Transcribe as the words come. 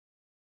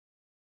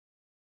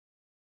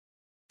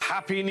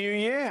Happy New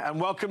Year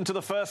and welcome to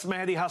the first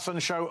Mehdi Hasan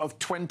Show of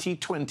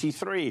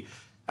 2023.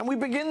 And we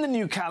begin the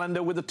new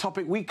calendar with a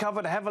topic we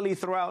covered heavily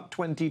throughout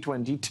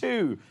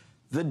 2022,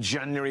 the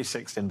January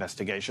 6th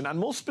investigation, and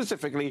more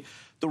specifically,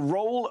 the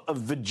role of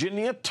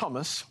Ginni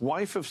Thomas,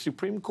 wife of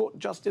Supreme Court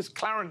Justice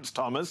Clarence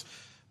Thomas,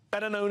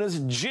 better known as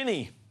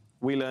Ginni.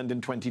 We learned in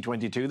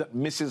 2022 that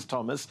Mrs.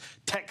 Thomas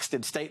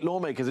texted state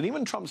lawmakers and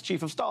even Trump's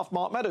chief of staff,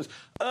 Mark Meadows,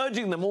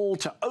 urging them all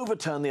to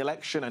overturn the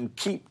election and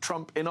keep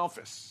Trump in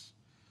office.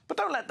 But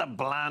don't let the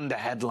bland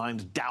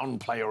headlines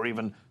downplay or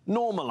even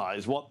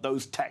normalize what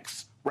those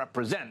texts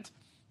represent.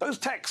 Those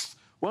texts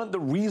weren't the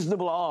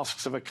reasonable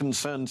asks of a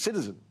concerned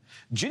citizen.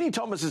 Ginni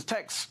Thomas's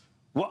texts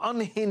were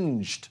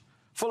unhinged,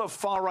 full of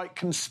far-right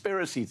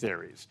conspiracy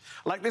theories,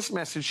 like this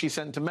message she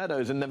sent to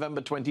Meadows in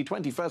November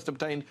 2020, first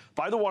obtained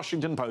by the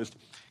Washington Post,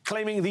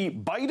 claiming the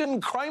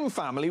Biden crime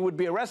family would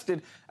be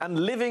arrested and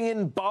living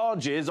in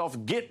barges off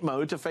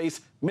Gitmo to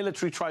face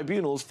military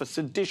tribunals for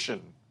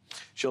sedition.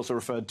 She also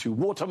referred to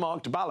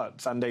watermarked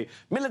ballots and a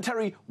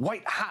military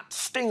white hat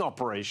sting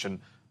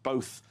operation,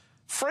 both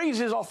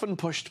phrases often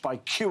pushed by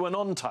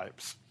QAnon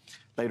types.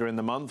 Later in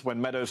the month, when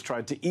Meadows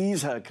tried to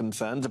ease her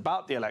concerns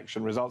about the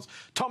election results,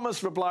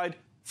 Thomas replied,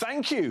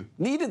 "Thank you,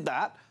 needed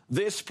that.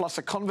 This plus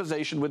a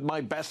conversation with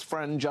my best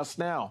friend just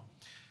now."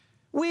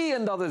 We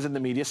and others in the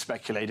media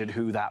speculated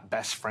who that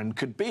best friend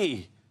could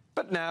be.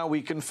 But now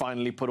we can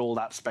finally put all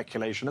that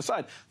speculation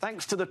aside,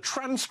 thanks to the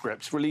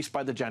transcripts released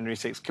by the January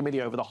 6th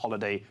committee over the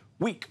holiday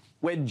week,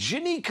 where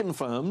Ginni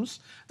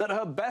confirms that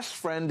her best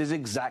friend is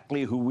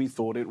exactly who we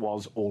thought it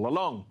was all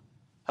along.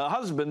 Her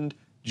husband,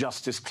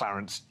 Justice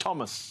Clarence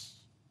Thomas.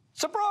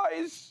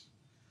 Surprise!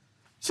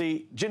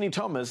 See, Ginni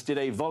Thomas did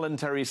a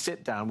voluntary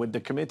sit-down with the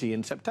committee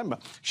in September.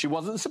 She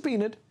wasn't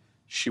subpoenaed.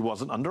 She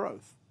wasn't under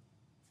oath.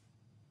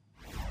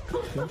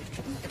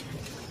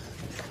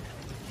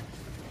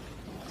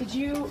 Did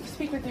you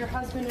speak with your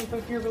husband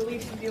about your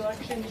beliefs of the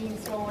election being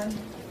stolen?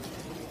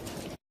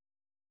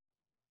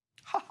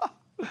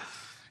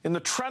 In the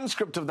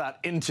transcript of that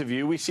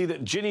interview, we see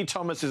that Ginni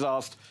Thomas is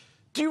asked,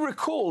 "Do you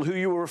recall who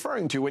you were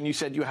referring to when you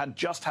said you had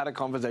just had a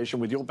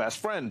conversation with your best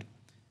friend?"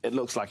 "It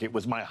looks like it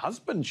was my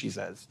husband," she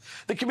says.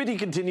 The committee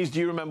continues, "Do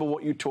you remember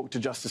what you talked to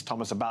Justice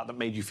Thomas about that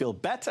made you feel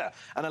better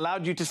and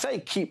allowed you to say,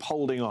 'Keep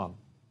holding on'?"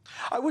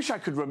 "I wish I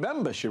could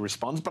remember," she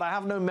responds, "but I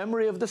have no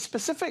memory of the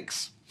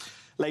specifics."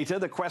 Later,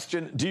 the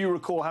question, "Do you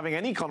recall having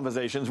any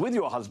conversations with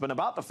your husband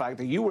about the fact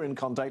that you were in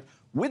contact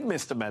with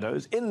Mr.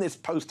 Meadows in this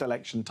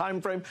post-election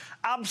timeframe?"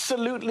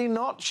 "Absolutely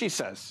not," she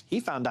says. "He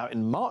found out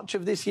in March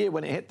of this year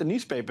when it hit the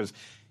newspapers.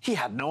 He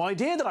had no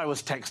idea that I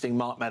was texting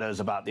Mark Meadows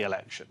about the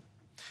election."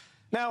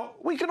 Now,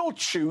 we can all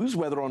choose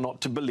whether or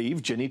not to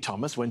believe Ginni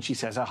Thomas when she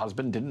says her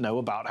husband didn't know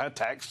about her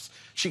texts.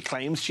 She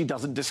claims she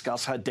doesn't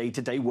discuss her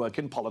day-to-day work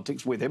in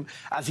politics with him,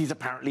 as he's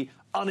apparently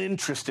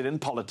uninterested in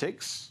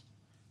politics.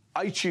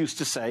 I choose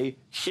to say,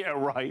 yeah,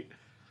 right.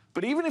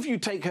 But even if you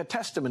take her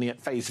testimony at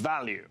face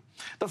value,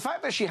 the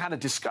fact that she had a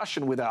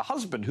discussion with her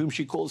husband, whom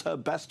she calls her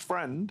best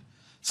friend,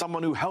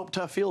 someone who helped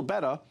her feel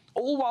better,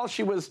 all while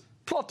she was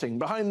plotting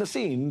behind the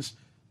scenes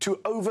to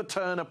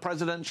overturn a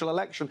presidential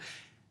election,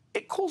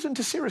 it calls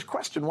into serious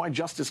question why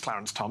Justice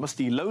Clarence Thomas,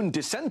 the lone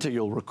dissenter,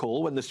 you'll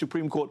recall, when the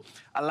Supreme Court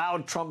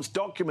allowed Trump's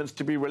documents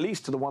to be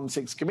released to the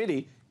 1-6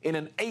 committee in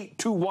an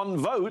 8-1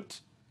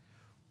 vote,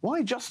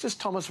 why Justice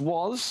Thomas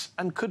was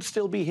and could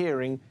still be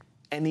hearing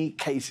any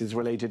cases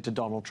related to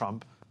Donald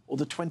Trump or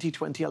the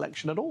 2020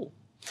 election at all.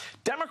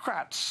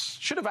 Democrats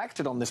should have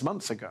acted on this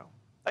months ago.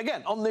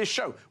 Again, on this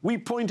show, we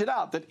pointed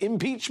out that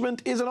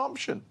impeachment is an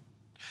option.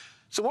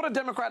 So what are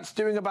Democrats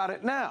doing about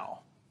it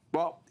now?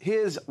 Well,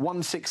 here's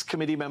 1-6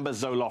 committee member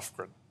Zoe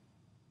Lofgren.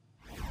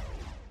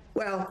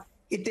 Well,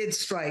 it did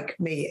strike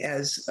me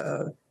as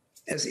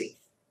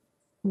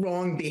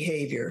wrong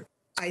behavior.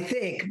 I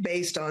think,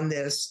 based on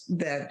this,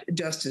 that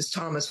Justice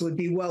Thomas would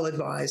be well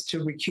advised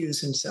to recuse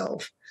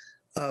himself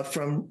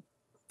from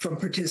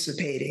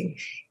participating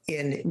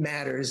in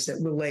matters that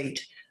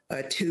relate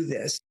to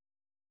this.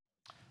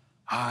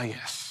 Ah,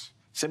 yes.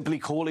 Simply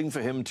calling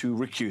for him to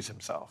recuse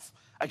himself.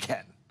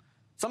 Again,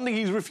 something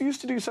he's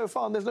refused to do so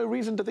far, and there's no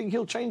reason to think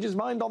he'll change his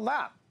mind on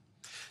that.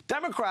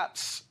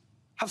 Democrats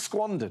have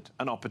squandered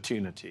an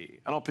opportunity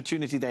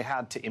they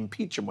had to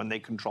impeach him when they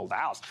controlled the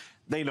House.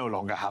 They no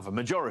longer have a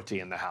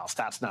majority in the House.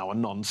 That's now a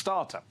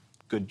non-starter.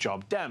 Good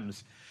job,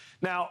 Dems.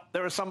 Now,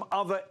 there are some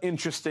other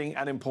interesting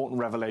and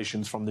important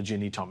revelations from the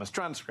Ginni Thomas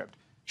transcript.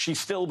 She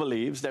still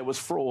believes there was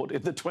fraud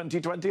in the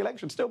 2020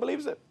 election, still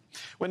believes it.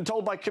 When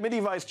told by Committee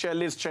Vice Chair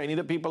Liz Cheney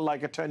that people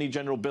like Attorney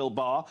General Bill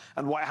Barr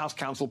and White House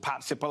counsel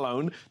Pat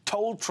Cipollone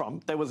told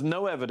Trump there was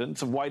no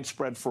evidence of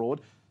widespread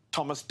fraud,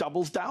 Thomas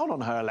doubles down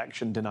on her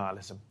election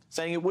denialism,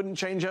 saying it wouldn't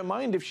change her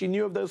mind if she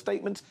knew of those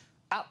statements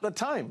at the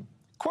time.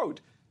 Quote,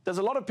 "There's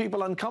a lot of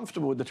people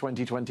uncomfortable with the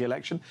 2020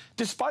 election,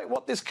 despite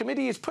what this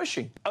committee is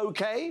pushing.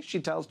 Okay," she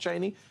tells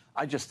Cheney,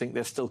 "I just think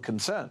there's still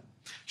concern."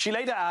 She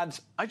later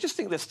adds, "I just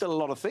think there's still a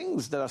lot of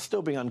things that are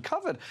still being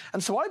uncovered,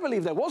 and so I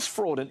believe there was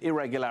fraud and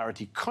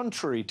irregularity,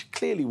 contrary to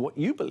clearly what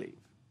you believe."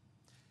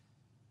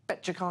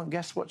 Bet you can't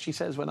guess what she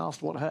says when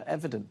asked what her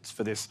evidence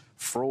for this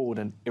fraud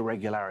and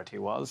irregularity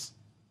was.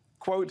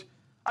 Quote,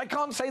 "I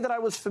can't say that I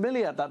was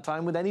familiar at that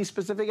time with any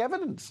specific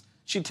evidence,"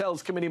 she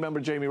tells committee member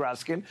Jamie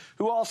Raskin,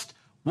 who asked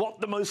what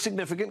the most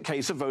significant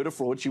case of voter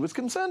fraud she was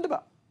concerned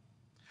about.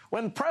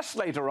 When pressed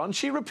later on,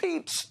 she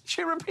repeats,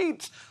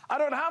 "I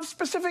don't have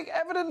specific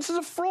evidence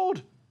of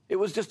fraud. It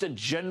was just a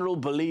general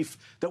belief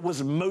that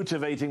was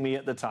motivating me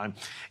at the time."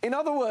 In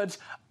other words,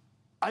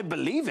 I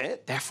believe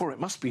it, therefore it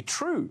must be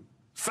true.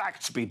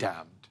 Facts be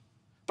damned.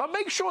 But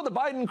make sure the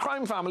Biden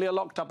crime family are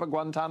locked up at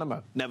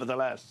Guantanamo,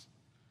 nevertheless.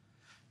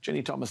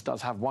 Ginni Thomas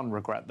does have one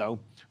regret, though.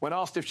 When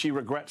asked if she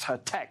regrets her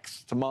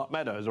texts to Mark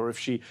Meadows or if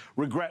she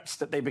regrets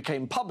that they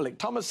became public,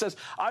 Thomas says,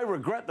 "I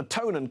regret the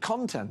tone and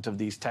content of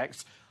these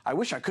texts. I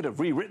wish I could have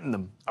rewritten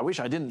them. I wish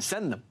I didn't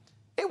send them.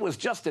 It was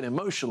just an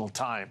emotional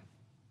time."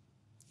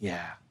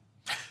 Yeah.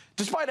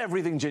 Despite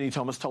everything Ginni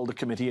Thomas told the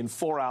committee in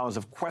 4 hours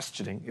of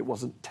questioning, it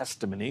wasn't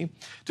testimony,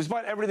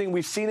 despite everything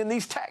we've seen in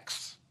these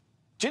texts,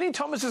 Ginni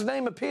Thomas's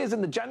name appears in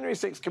the January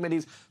 6th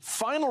committee's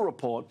final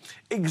report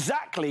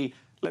exactly,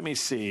 let me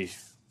see,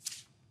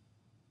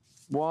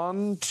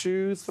 1,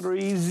 2,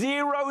 3,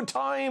 0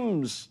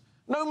 times.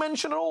 No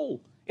mention at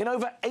all in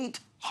over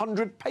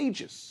 800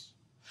 pages.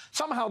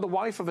 Somehow the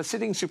wife of a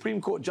sitting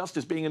Supreme Court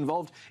justice being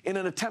involved in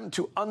an attempt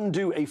to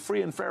undo a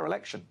free and fair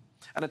election,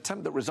 an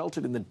attempt that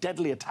resulted in the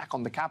deadly attack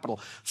on the Capitol,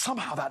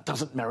 somehow that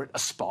doesn't merit a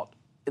spot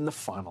in the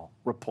final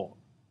report.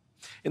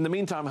 In the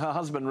meantime, her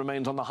husband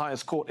remains on the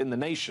highest court in the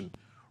nation,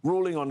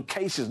 ruling on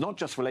cases not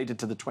just related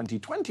to the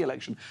 2020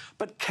 election,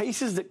 but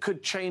cases that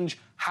could change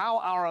how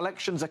our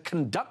elections are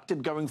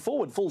conducted going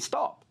forward, full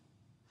stop.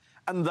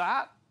 And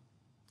that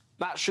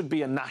should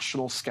be a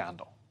national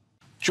scandal.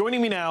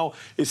 Joining me now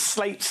is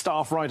Slate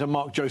staff writer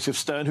Mark Joseph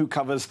Stern, who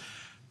covers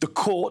the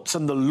courts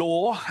and the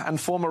law, and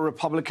former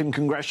Republican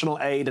congressional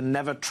aide and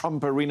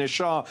never-Trumper Rina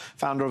Shah,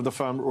 founder of the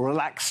firm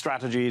Relax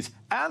Strategies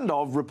and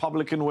of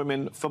Republican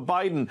Women for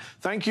Biden.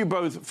 Thank you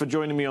both for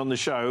joining me on the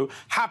show.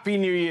 Happy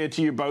New Year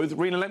to you both.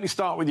 Rina, let me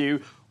start with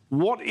you.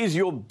 What is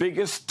your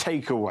biggest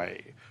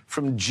takeaway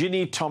from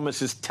Ginni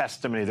Thomas's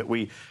testimony that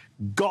we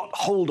got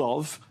hold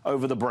of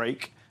over the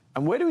break?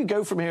 And where do we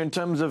go from here in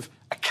terms of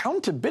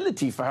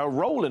accountability for her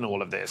role in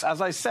all of this? As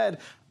I said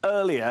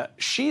earlier,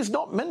 she's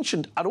not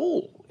mentioned at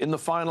all in the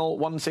final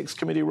 1-6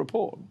 committee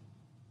report.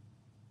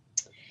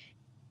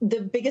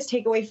 The biggest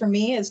takeaway for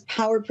me is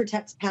power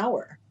protects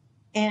power.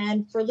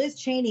 And for Liz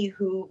Cheney,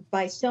 who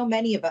by so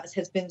many of us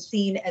has been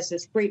seen as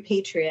this great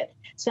patriot,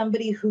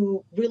 somebody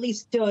who really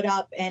stood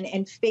up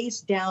and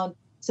faced down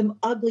some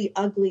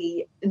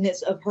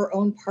ugliness of her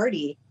own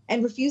party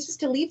and refuses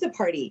to leave the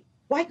party.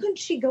 Why couldn't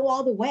she go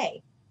all the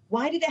way?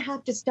 Why did it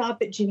have to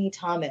stop at Ginni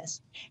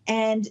Thomas?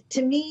 And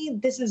to me,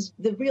 this is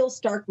the real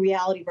stark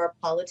reality of our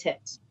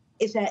politics,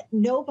 is that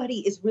nobody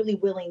is really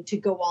willing to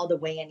go all the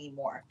way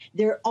anymore.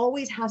 There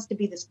always has to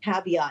be this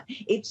caveat.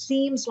 It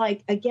seems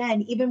like,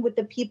 again, even with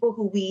the people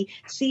who we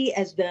see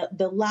as the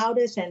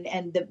loudest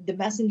and the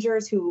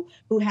messengers who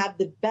have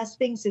the best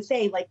things to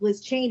say, like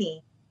Liz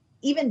Cheney,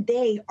 even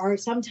they are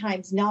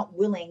sometimes not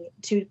willing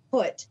to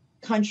put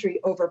country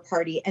over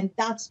party. And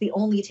that's the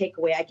only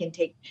takeaway I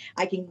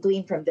can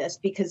glean from this,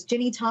 because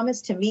Ginni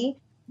Thomas, to me,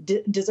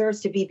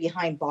 deserves to be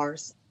behind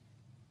bars.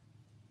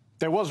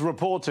 There was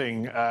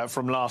reporting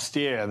from last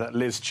year that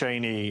Liz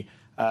Cheney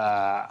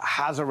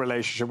has a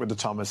relationship with the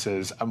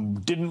Thomases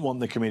and didn't want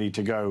the committee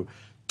to go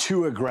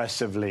too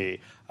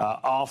aggressively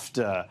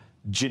after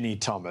Ginni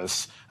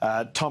Thomas.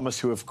 Thomas,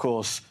 who, of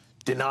course,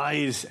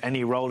 denies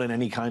any role in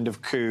any kind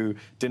of coup,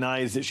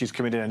 denies that she's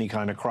committed any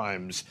kind of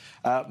crimes.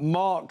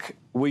 Mark,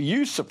 were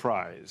you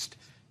surprised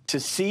to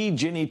see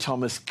Ginni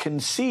Thomas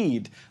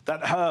concede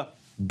that her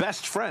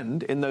best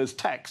friend in those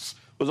texts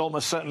was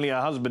almost certainly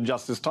her husband,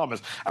 Justice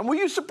Thomas? And were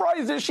you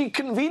surprised that she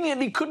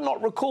conveniently could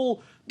not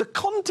recall the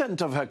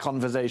content of her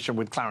conversation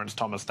with Clarence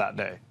Thomas that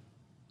day?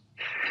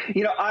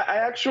 You know, I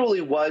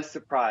actually was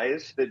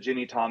surprised that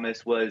Ginni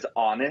Thomas was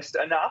honest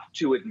enough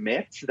to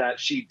admit that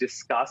she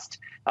discussed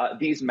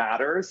these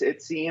matters,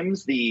 it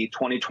seems, the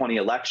 2020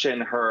 election,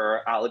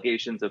 her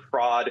allegations of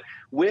fraud,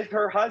 with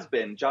her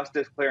husband,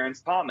 Justice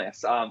Clarence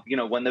Thomas. You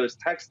know, when those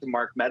texts to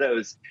Mark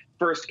Meadows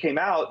first came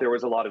out, there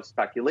was a lot of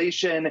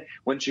speculation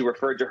when she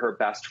referred to her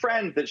best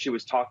friend that she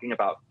was talking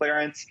about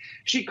Clarence.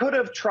 She could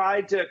have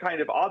tried to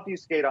kind of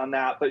obfuscate on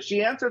that, but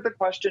she answered the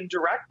question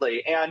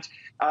directly. And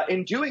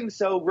in doing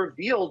so,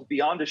 revealed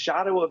beyond a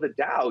shadow of a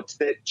doubt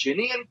that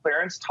Ginni and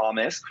Clarence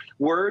Thomas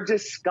were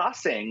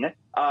discussing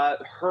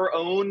her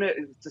own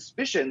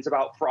suspicions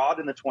about fraud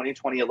in the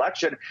 2020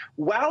 election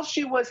while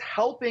she was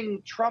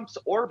helping Trump's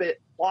orbit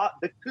plot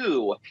the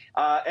coup.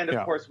 And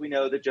of course, we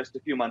know that just a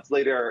few months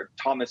later,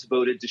 Thomas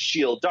voted to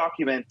shield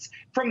documents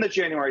from the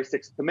January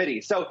 6th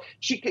committee. So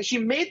she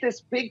made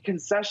this big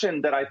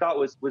concession that I thought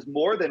was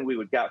more than we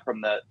would get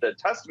from the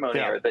testimony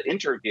or the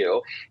interview.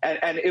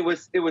 And it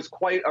was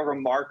quite a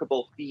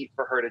remarkable feat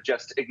for her to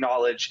just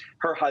acknowledge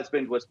her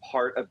husband was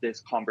part of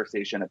this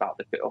conversation about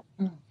the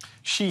coup.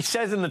 She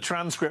says in the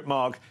transcript,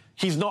 Mark,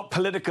 he's not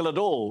political at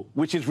all,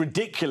 which is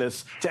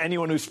ridiculous to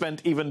anyone who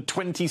spent even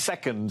 20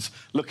 seconds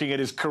looking at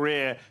his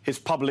career, his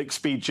public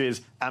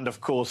speeches, and,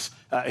 of course,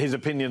 his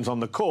opinions on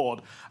the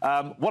court.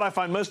 What I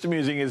find most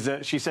amusing is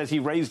that she says he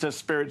raised her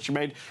spirit.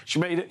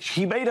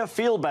 He made her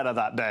feel better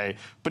that day,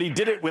 but he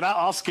did it without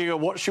asking her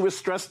what she was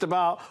stressed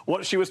about,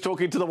 what she was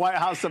talking to the White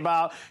House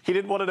about. He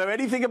didn't want to know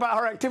anything about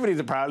her activities,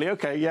 apparently.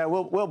 OK, yeah,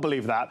 we'll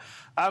believe that.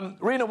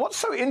 Rina, what's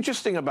so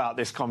interesting about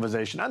this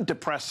conversation, and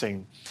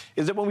depressing,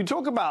 is that when we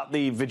talk about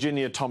the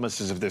Virginia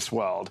Thomases of this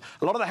world,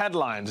 a lot of the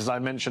headlines, as I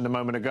mentioned a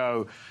moment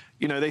ago,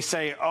 you know, they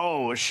say,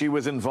 oh, she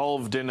was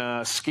involved in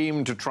a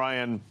scheme to try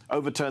and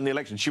overturn the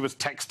election. She was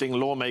texting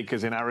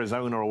lawmakers in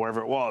Arizona or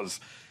wherever it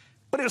was.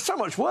 But it was so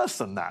much worse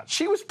than that.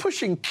 She was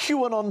pushing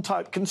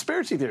QAnon-type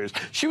conspiracy theories.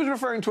 She was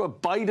referring to a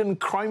Biden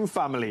crime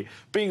family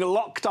being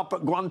locked up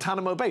at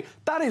Guantanamo Bay.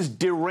 That is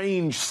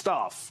deranged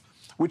stuff,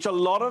 which a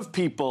lot of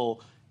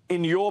people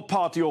in your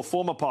party or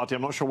former party,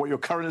 I'm not sure what your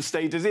current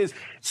status is,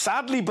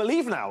 sadly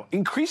believe now,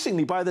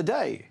 increasingly by the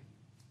day.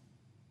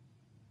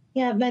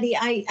 Yeah, Mehdi,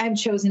 I've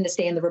chosen to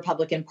stay in the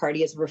Republican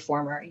Party as a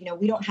reformer. You know,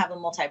 we don't have a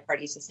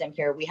multi-party system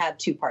here. We have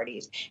two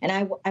parties. And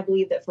I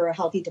believe that for a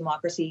healthy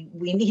democracy,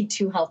 we need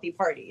two healthy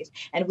parties.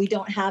 And we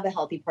don't have a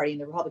healthy party in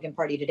the Republican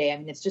Party today. I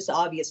mean, it's just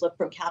obvious. Look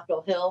from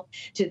Capitol Hill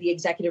to the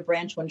executive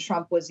branch when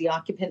Trump was the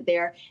occupant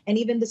there, and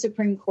even the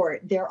Supreme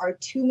Court. There are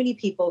too many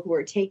people who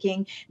are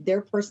taking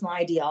their personal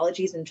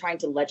ideologies and trying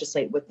to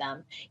legislate with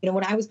them. You know,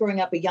 when I was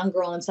growing up, a young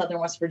girl in Southern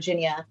West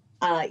Virginia,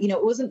 you know,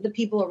 it wasn't the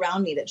people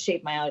around me that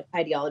shaped my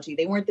ideology.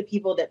 They weren't the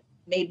people that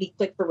made me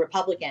click for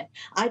Republican.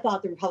 I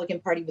thought the Republican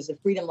Party was a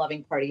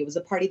freedom-loving party. It was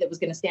a party that was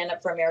going to stand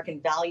up for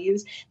American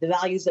values, the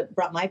values that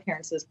brought my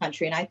parents to this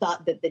country. And I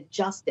thought that the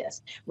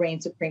justice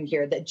reigned supreme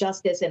here, that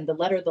justice and the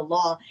letter of the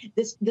law,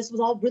 this was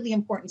all really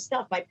important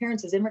stuff. My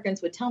parents as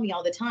immigrants would tell me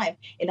all the time,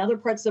 in other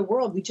parts of the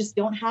world, we just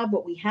don't have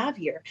what we have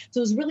here. So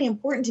it was really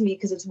important to me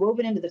because it's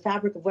woven into the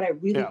fabric of what I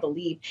really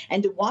believe.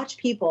 And to watch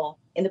people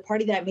in the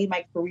party that I made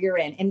my career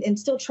in and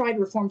still try to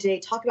reform today,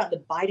 talk about the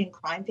Biden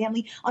crime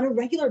family on a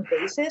regular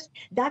basis,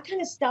 that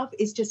kind of stuff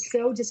is just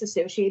so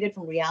disassociated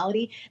from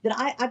reality that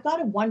I've got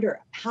to wonder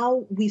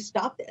how we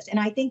stop this. And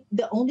I think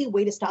the only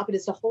way to stop it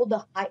is to hold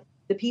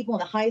the people in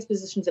the highest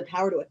positions of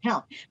power to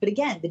account. But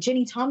again, the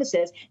Ginni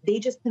Thomases, they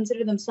just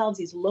consider themselves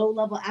these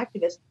low-level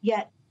activists,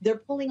 yet they're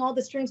pulling all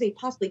the strings they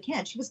possibly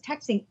can. She was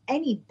texting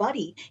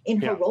anybody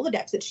in her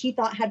Rolodex that she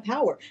thought had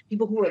power,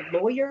 people who are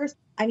lawyers.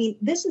 I mean,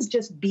 this is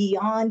just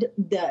beyond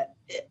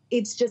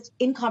it's just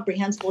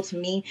incomprehensible to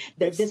me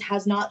that this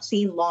has not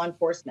seen law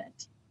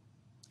enforcement.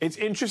 It's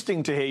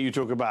interesting to hear you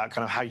talk about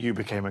kind of how you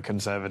became a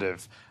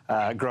conservative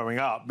growing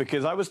up,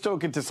 because I was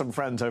talking to some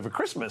friends over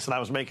Christmas and I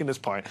was making this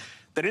point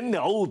that in the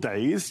old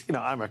days, you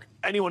know,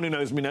 anyone who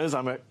knows me knows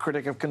I'm a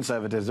critic of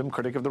conservatism,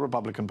 critic of the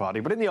Republican Party.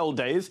 But in the old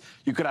days,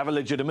 you could have a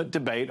legitimate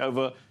debate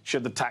over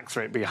should the tax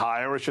rate be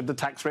higher or should the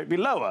tax rate be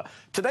lower.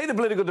 Today, the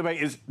political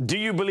debate is, do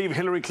you believe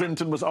Hillary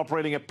Clinton was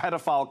operating a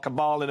pedophile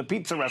cabal in a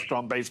pizza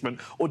restaurant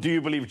basement, or do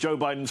you believe Joe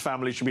Biden's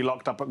family should be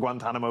locked up at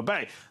Guantanamo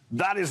Bay?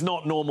 That is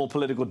not normal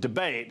political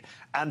debate.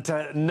 And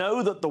to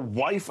know that the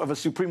wife of a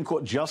Supreme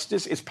Court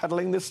justice is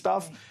peddling this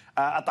stuff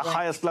at the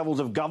highest levels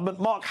of government.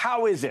 Mark,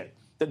 how is it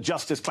that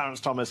Justice Clarence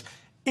Thomas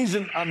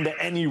isn't under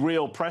any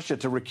real pressure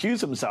to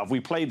recuse himself? We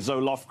played Zoe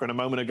Lofgren a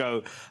moment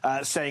ago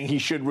saying he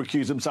should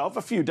recuse himself.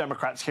 A few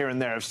Democrats here and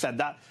there have said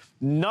that.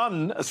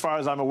 None, as far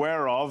as I'm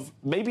aware of,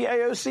 maybe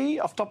AOC,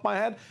 off the top of my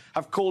head,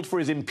 have called for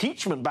his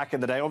impeachment back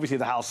in the day. Obviously,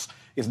 the House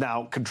is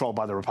now controlled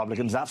by the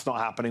Republicans. That's not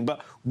happening.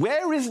 But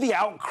where is the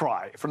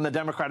outcry from the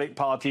Democratic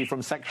Party,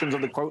 from sections of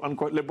the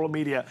quote-unquote liberal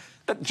media,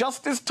 that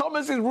Justice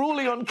Thomas is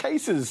ruling on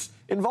cases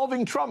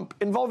involving Trump,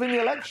 involving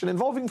the election,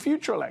 involving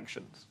future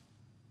elections?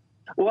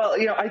 Well,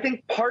 you know, I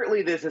think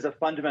partly this is a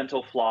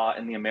fundamental flaw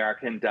in the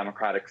American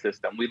democratic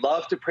system. We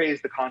love to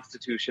praise the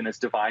Constitution as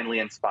divinely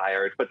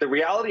inspired, but the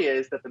reality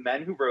is that the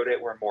men who wrote it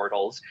were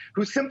mortals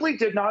who simply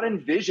did not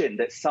envision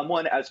that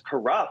someone as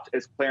corrupt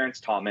as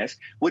Clarence Thomas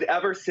would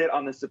ever sit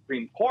on the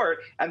Supreme Court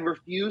and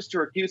refuse to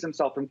recuse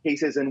himself from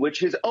cases in which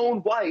his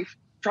own wife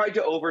tried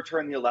to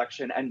overturn the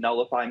election and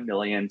nullify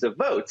millions of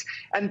votes.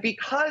 And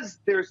because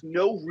there's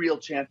no real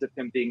chance of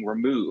him being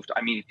removed,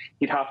 I mean,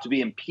 he'd have to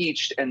be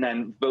impeached and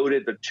then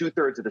voted the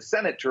 2/3 of the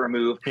Senate to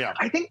remove.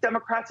 I think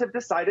Democrats have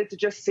decided to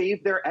just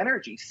save their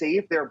energy,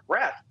 save their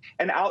breath.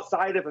 And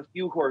outside of a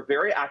few who are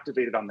very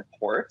activated on the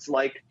courts,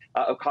 like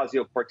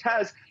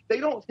Ocasio-Cortez,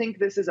 they don't think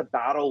this is a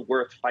battle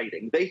worth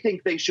fighting. They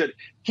think they should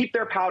keep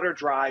their powder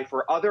dry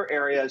for other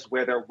areas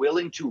where they're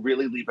willing to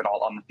really leave it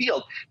all on the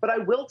field. But I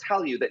will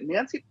tell you that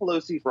Nancy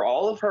Pelosi, for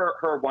all of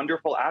her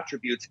wonderful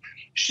attributes,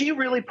 she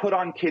really put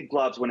on kid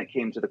gloves when it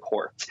came to the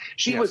courts.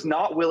 She was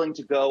not willing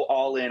to go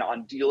all in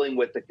on dealing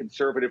with the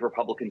conservative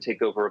Republican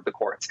takeover of the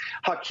courts.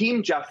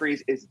 Hakeem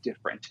Jeffries is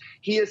different.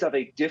 He is of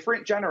a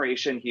different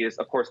generation. He is,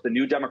 of course, the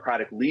new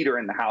Democratic leader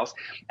in the House,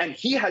 and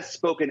he has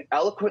spoken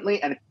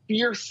eloquently and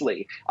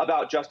fiercely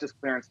about Justice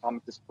Clarence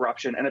Thomas's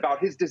corruption and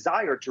about his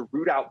desire to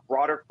root out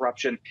broader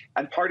corruption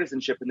and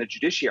partisanship in the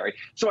judiciary.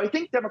 So I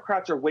think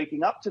Democrats are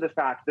waking up to the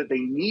fact that they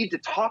need to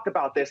talk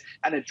about this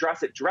and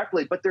address it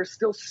directly, but they're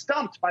still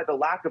stumped by the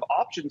lack of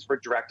options for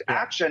direct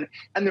action,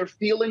 and they're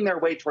feeling their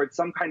way towards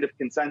some kind of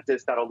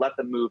consensus that'll let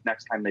them move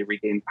next time they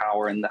regain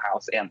power in the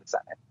House and the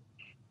Senate.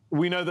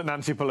 We know that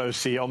Nancy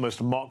Pelosi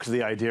almost mocked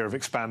the idea of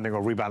expanding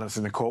or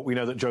rebalancing the court. We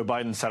know that Joe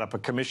Biden set up a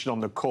commission on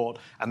the court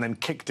and then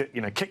kicked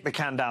the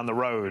can down the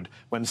road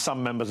when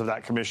some members of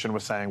that commission were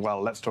saying, well,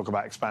 let's talk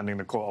about expanding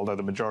the court, although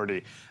the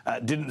majority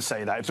didn't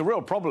say that. It's a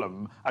real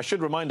problem. I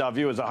should remind our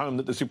viewers at home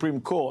that the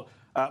Supreme Court,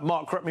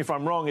 Mark, correct me if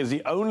I'm wrong, is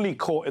the only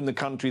court in the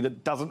country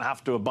that doesn't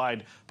have to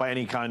abide by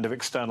any kind of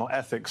external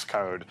ethics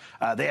code.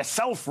 They are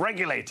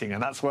self-regulating,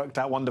 and that's worked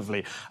out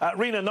wonderfully.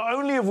 Rena, not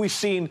only have we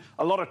seen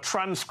a lot of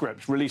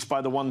transcripts released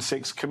by the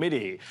 1-6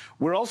 committee,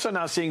 we're also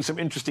now seeing some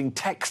interesting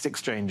text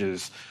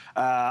exchanges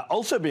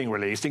also being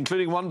released,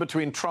 including one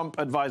between Trump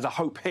advisor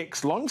Hope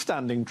Hicks,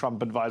 long-standing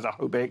Trump advisor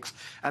Hope Hicks,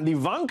 and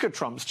Ivanka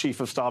Trump's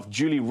chief of staff,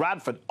 Julie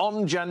Radford,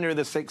 on January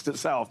the 6th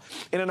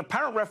itself. In an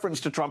apparent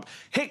reference to Trump,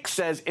 Hicks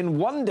says in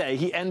one day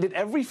he ended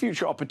every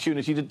future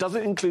opportunity that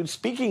doesn't include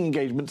speaking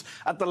engagements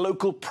at the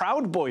local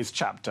Proud Boys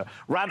chapter.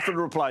 Radford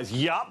replies,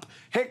 yup.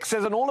 Hicks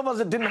says, and all of us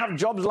that didn't have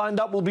jobs lined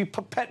up will be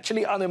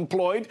perpetually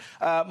unemployed.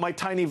 My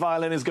tiny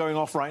violin is going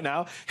off right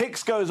now.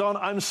 Hicks goes on,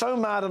 I'm so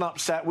mad and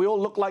upset. We all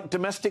look like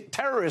domestic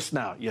terrorists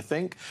now, you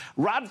think?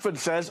 Radford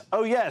says,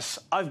 oh, yes,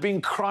 I've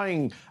been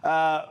crying.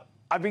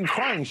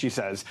 She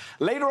says.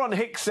 Later on,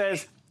 Hicks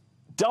says,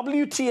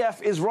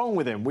 WTF is wrong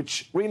with him,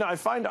 which, Rena, I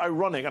find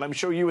ironic, and I'm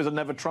sure you as a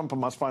never-Trumper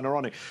must find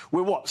ironic.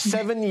 We're, what,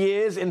 7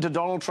 years into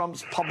Donald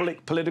Trump's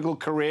public political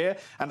career,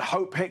 and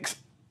Hope Hicks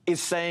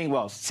is saying,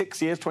 well,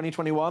 6 years,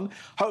 2021,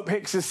 Hope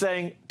Hicks is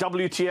saying,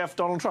 WTF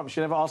Donald Trump.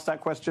 She never asked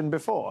that question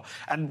before.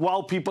 And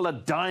while people are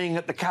dying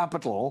at the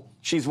Capitol,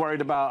 she's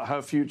worried about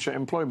her future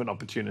employment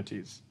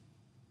opportunities.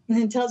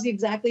 And it tells you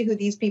exactly who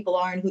these people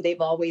are and who they've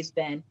always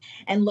been.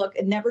 And look,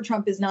 Never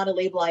Trump is not a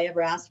label I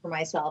ever asked for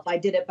myself. I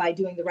did it by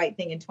doing the right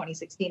thing in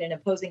 2016 and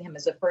opposing him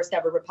as the first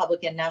ever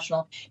Republican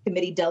National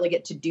Committee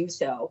delegate to do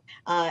so.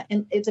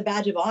 And it's a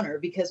badge of honor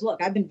because,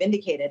 look, I've been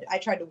vindicated. I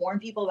tried to warn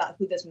people about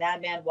who this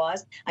madman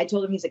was. I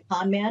told him he's a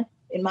con man.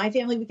 In my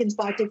family, we can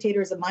spot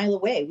dictators a mile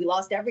away. We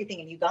lost everything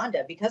in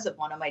Uganda because of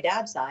one on my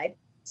dad's side.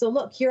 So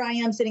look, here I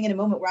am sitting in a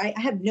moment where I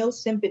have no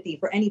sympathy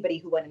for anybody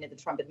who went into the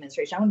Trump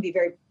administration. I want to be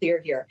very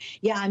clear here.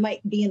 Yeah, I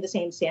might be in the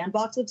same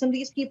sandbox with some of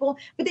these people,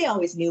 but they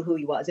always knew who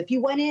he was. If you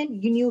went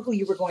in, you knew who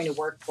you were going to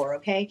work for,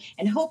 okay?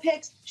 And Hope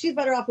Hicks, she's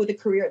better off with a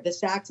career at the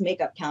Saks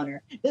makeup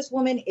counter. This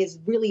woman is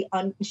really,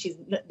 she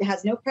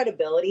has no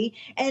credibility,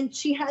 and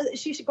she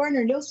should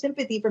garner no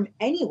sympathy from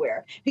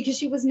anywhere because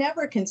she was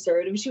never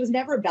conservative. She was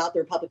never about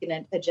the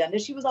Republican agenda.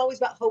 She was always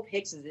about Hope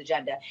Hicks's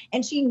agenda,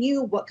 and she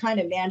knew what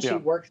kind of man she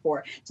worked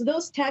for. So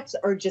those texts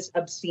are just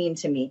obscene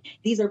to me.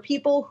 These are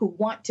people who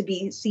want to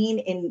be seen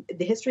in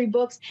the history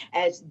books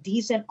as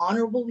decent,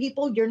 honorable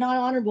people. You're not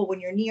honorable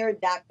when you're near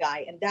that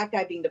guy, and that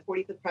guy being the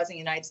 45th president of the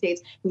United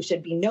States, who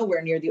should be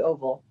nowhere near the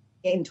Oval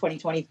in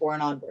 2024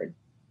 and onward.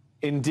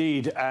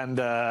 Indeed, and,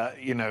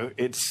 you know,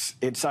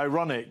 it's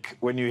ironic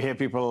when you hear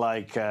people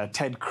like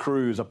Ted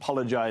Cruz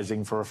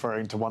apologizing for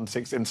referring to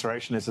 1-6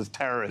 insurrectionists as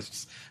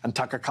terrorists and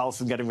Tucker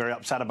Carlson getting very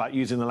upset about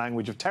using the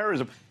language of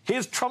terrorism.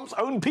 Here's Trump's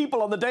own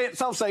people on the day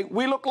itself saying,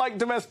 we look like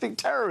domestic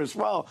terrorists.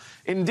 Well,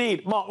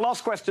 indeed. Mark,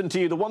 last question to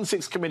you. The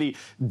 1-6 committee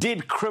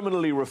did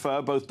criminally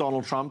refer both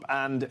Donald Trump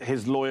and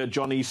his lawyer,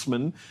 John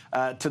Eastman,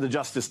 to the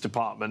Justice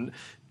Department.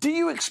 Do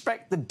you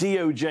expect the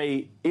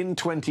DOJ in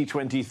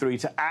 2023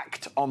 to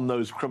act on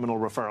those criminal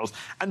referrals?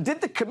 And did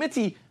the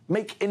committee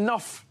make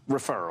enough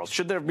referrals?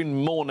 Should there have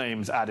been more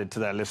names added to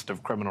their list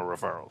of criminal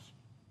referrals?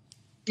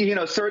 You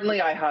know,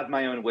 certainly I had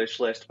my own wish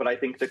list, but I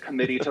think the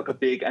committee took a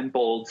big and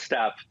bold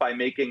step by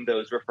making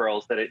those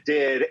referrals that it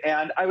did.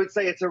 And I would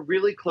say it's a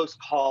really close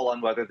call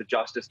on whether the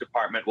Justice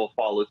Department will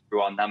follow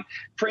through on them.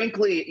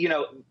 Frankly, you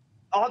know,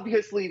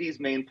 obviously, these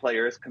main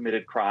players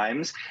committed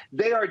crimes.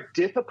 They are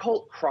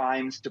difficult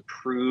crimes to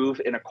prove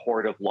in a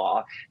court of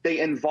law. They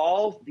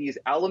involve these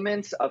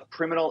elements of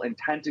criminal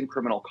intent and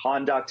criminal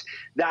conduct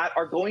that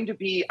are going to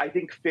be, I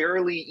think,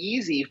 fairly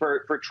easy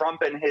for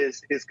Trump and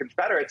his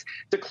confederates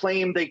to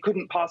claim they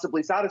couldn't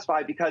possibly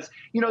satisfy because,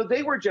 you know,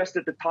 they were just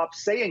at the top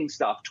saying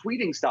stuff,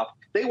 tweeting stuff.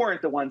 They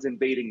weren't the ones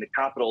invading the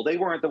Capitol. They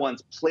weren't the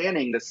ones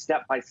planning the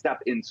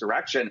step-by-step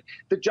insurrection.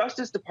 The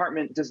Justice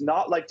Department does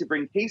not like to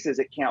bring cases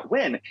it can't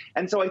win.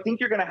 And so I think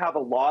you're going to have a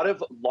lot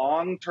of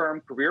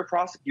long-term career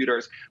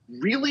prosecutors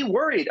really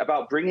worried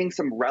about bringing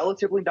some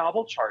relatively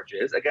novel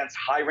charges against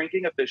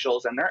high-ranking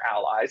officials and their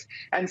allies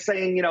and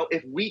saying, you know,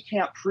 if we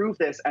can't prove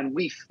this and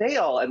we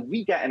fail and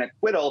we get an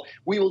acquittal,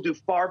 we will do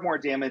far more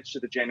damage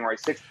to the January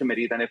 6th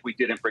committee than if we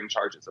didn't bring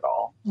charges at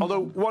all.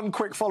 Although, one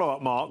quick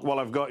follow-up, Mark, while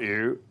I've got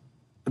you.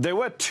 There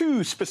were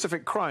two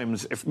specific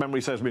crimes, if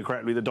memory serves me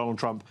correctly, that Donald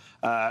Trump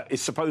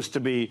is supposed to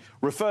be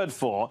referred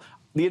for.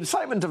 The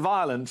incitement to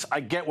violence,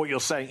 I get what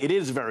you're saying. It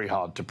is very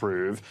hard to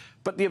prove.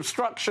 But the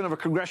obstruction of a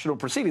congressional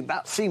proceeding,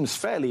 that seems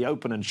fairly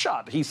open and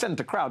shut. He sent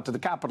a crowd to the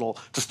Capitol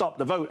to stop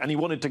the vote, and he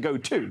wanted to go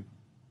too.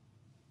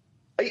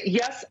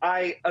 Yes,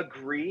 I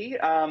agree.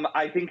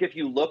 I think if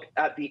you look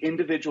at the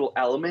individual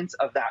elements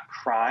of that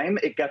crime,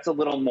 it gets a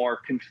little more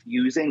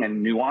confusing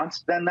and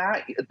nuanced than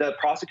that. The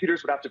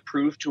prosecutors would have to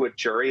prove to a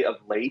jury of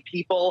lay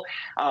people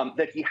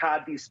that he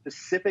had the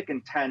specific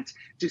intent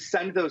to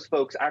send those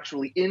folks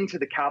actually into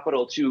the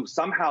Capitol to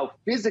somehow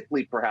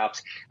physically,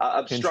 perhaps,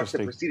 obstruct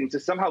the proceedings, to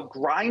somehow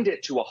grind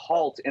it to a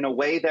halt in a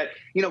way that,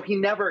 you know, he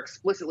never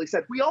explicitly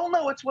said. We all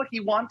know it's what he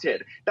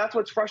wanted. That's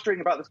what's frustrating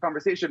about this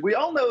conversation. We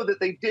all know that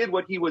they did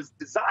what he was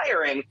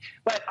desiring,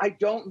 but I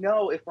don't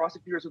know if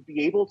prosecutors would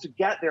be able to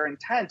get their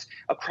intent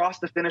across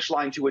the finish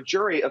line to a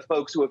jury of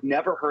folks who have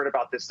never heard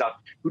about this stuff,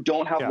 who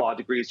don't have law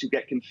degrees, who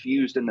get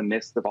confused in the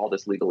midst of all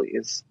this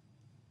legalese.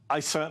 I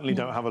certainly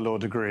don't have a law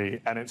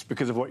degree, and it's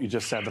because of what you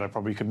just said that I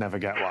probably could never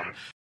get one.